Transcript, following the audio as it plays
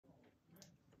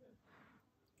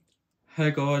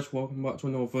Hey guys, welcome back to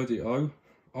another video.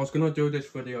 I was going to do this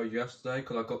video yesterday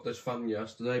because I got this fan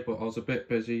yesterday, but I was a bit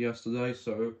busy yesterday,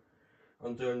 so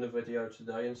I'm doing the video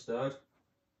today instead.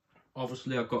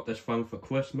 Obviously I got this fan for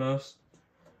Christmas,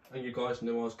 and you guys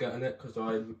knew I was getting it because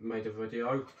I made a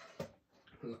video,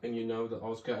 and you know that I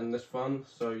was getting this fan,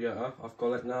 so yeah, I've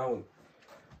got it now.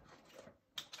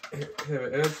 And here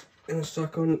it is, in a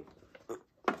second.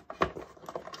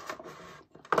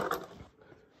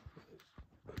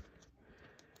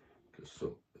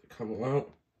 Come out.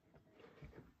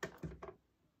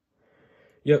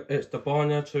 Yep, it's the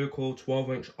Barnier 2Cool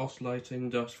 12-inch oscillating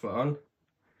desk fan.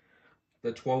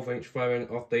 The 12-inch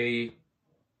variant of the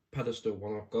pedestal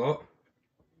one I've got.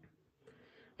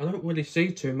 I don't really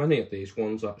see too many of these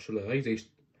ones actually, these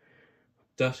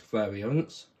desk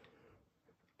variants.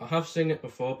 I have seen it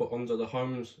before, but under the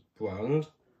Holmes brand.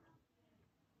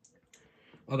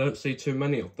 I don't see too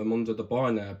many of them under the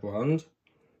Barnier brand.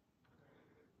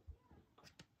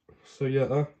 So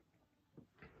yeah,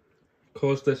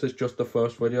 because this is just the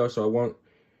first video, so I won't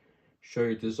show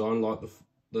you design like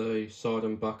the side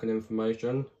and back and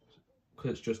information,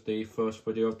 because it's just the first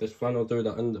video of this fan. I'll do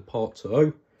that in the part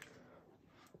 2.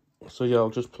 So yeah,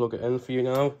 I'll just plug it in for you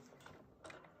now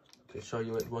to show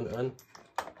you it running.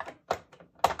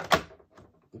 The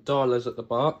dial is at the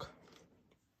back,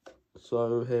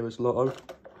 so here is low.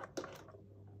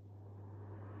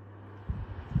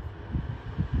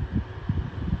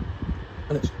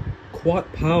 And it's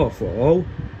quite powerful.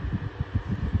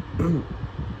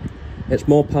 It's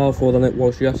more powerful than it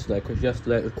was yesterday, because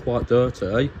yesterday it was quite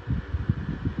dirty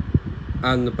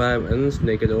and the bearings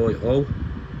needed oil,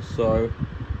 so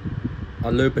I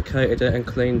lubricated it and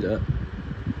cleaned it.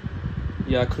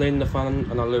 Yeah, I cleaned the fan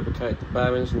and I lubricated the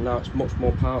bearings, and now it's much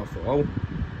more powerful.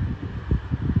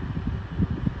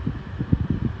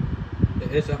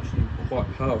 It is actually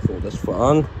quite powerful, this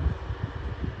fan.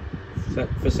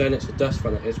 For saying it's a desk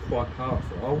fan, it is quite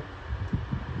powerful.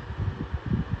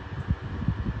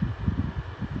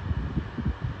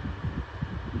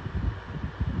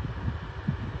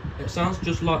 It sounds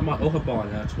just like my other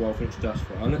Barnier 12-inch desk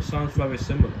fan. It sounds very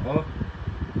similar.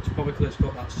 It's probably because it's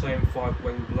got that same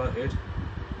 5-wing blade.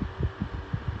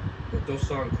 It does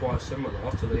sound quite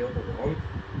similar to the other one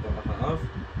that I have.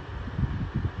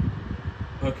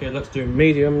 Okay, let's do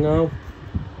medium now.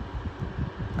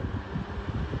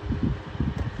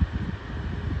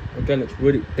 Again,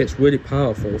 it's really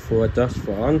powerful for a desk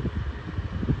fan.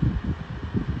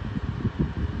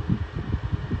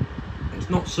 It's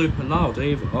not super loud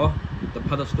either. The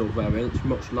pedestal variant's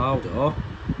much louder.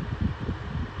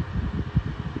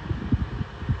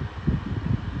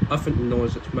 I think the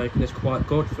noise it's making is quite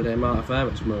good for the amount of air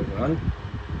it's moving.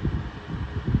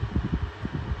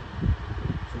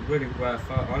 It's a really rare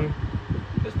fan,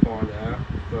 this Barnier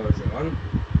version.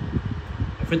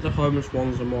 I think the Holmes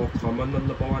ones are more common than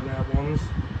the Barnier ones.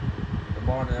 The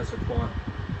Barniers are quite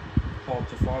hard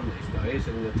to find these days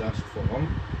in the desk form.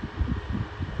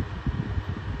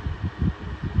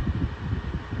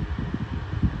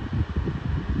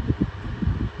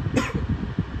 Just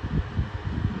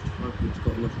hoping it's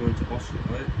got enough room to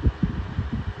oscillate.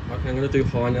 Okay, I'm going to do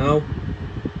high now.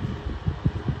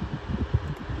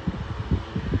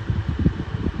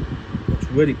 It's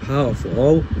really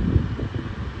powerful.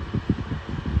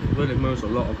 Really moves a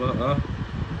lot of it.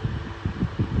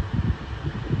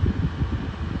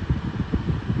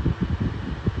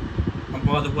 And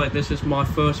by the way, this is my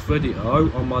first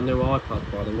video on my new iPad,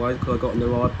 by the way, because I got a new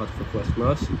iPad for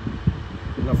Christmas,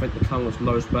 and I think the camera's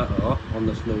loads better on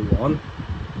this new one.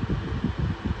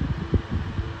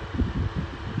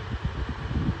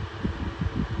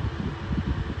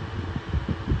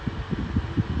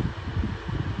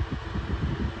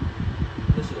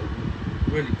 This is a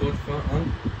really good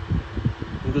fan.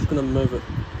 I'm just going to move it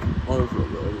over a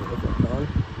little bit if I can,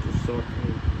 just so I can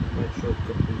make sure it's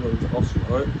got the room to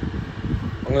oscillate.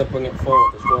 I'm going to bring it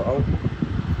forward as well.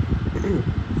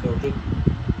 So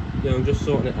I'm just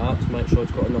sorting it out to make sure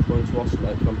it's got enough room to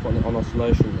oscillate, because I'm putting it on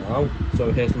oscillation now.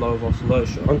 So here's low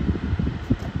oscillation.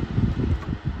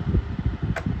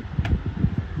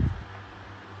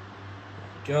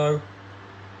 Go.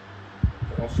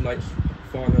 It oscillates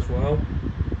fine as well.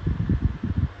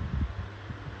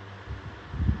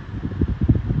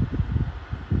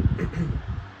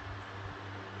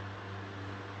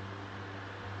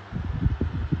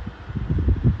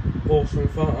 Awesome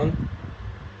fan.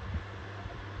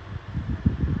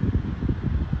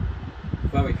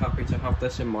 Very happy to have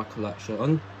this in my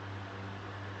collection.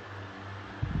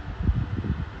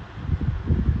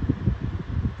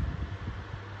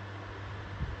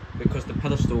 Because the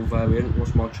pedestal variant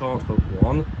was my childhood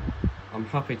one, I'm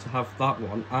happy to have that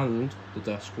one and the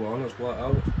desk one as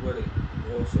well. It's really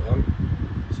awesome.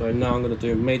 So now I'm going to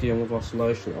do medium with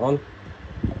oscillation on.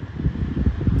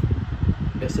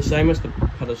 It's the same as the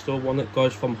pedestal one. It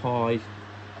goes from high.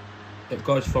 It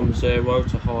goes from 0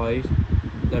 to high,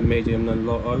 then medium, then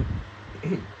low.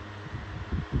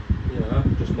 Yeah,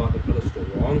 just like the pedestal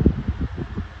one.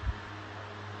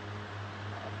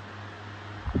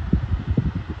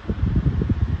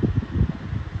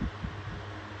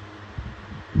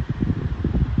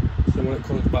 So when it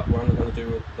comes back round, I'm going to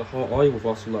do the high with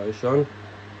oscillation.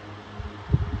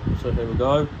 So here we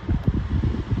go.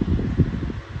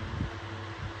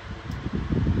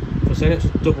 For saying it's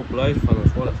a double blade fan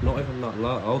as well, it's not even that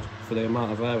loud for the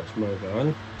amount of air it's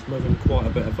moving. It's moving quite a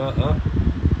bit of air.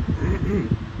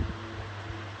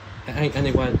 It ain't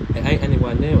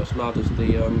anywhere near as loud as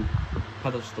the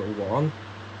pedestal one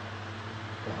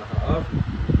that I have.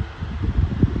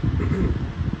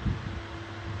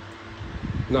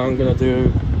 Now I'm going to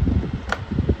do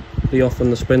the off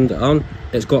and the spin down.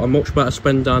 It's got a much better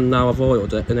spin down now I've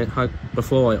oiled it than it had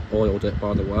before I oiled it,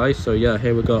 by the way. So yeah,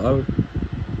 here we go.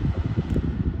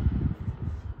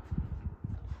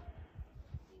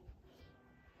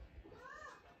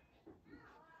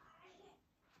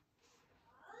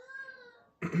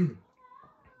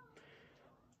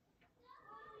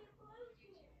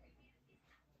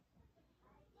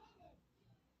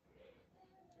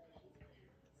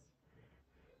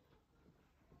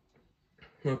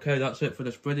 Okay, that's it for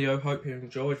this video. Hope you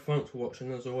enjoyed. Thanks for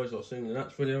watching. As always, I'll see you in the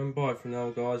next video, and bye for now,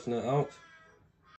 guys. Net out.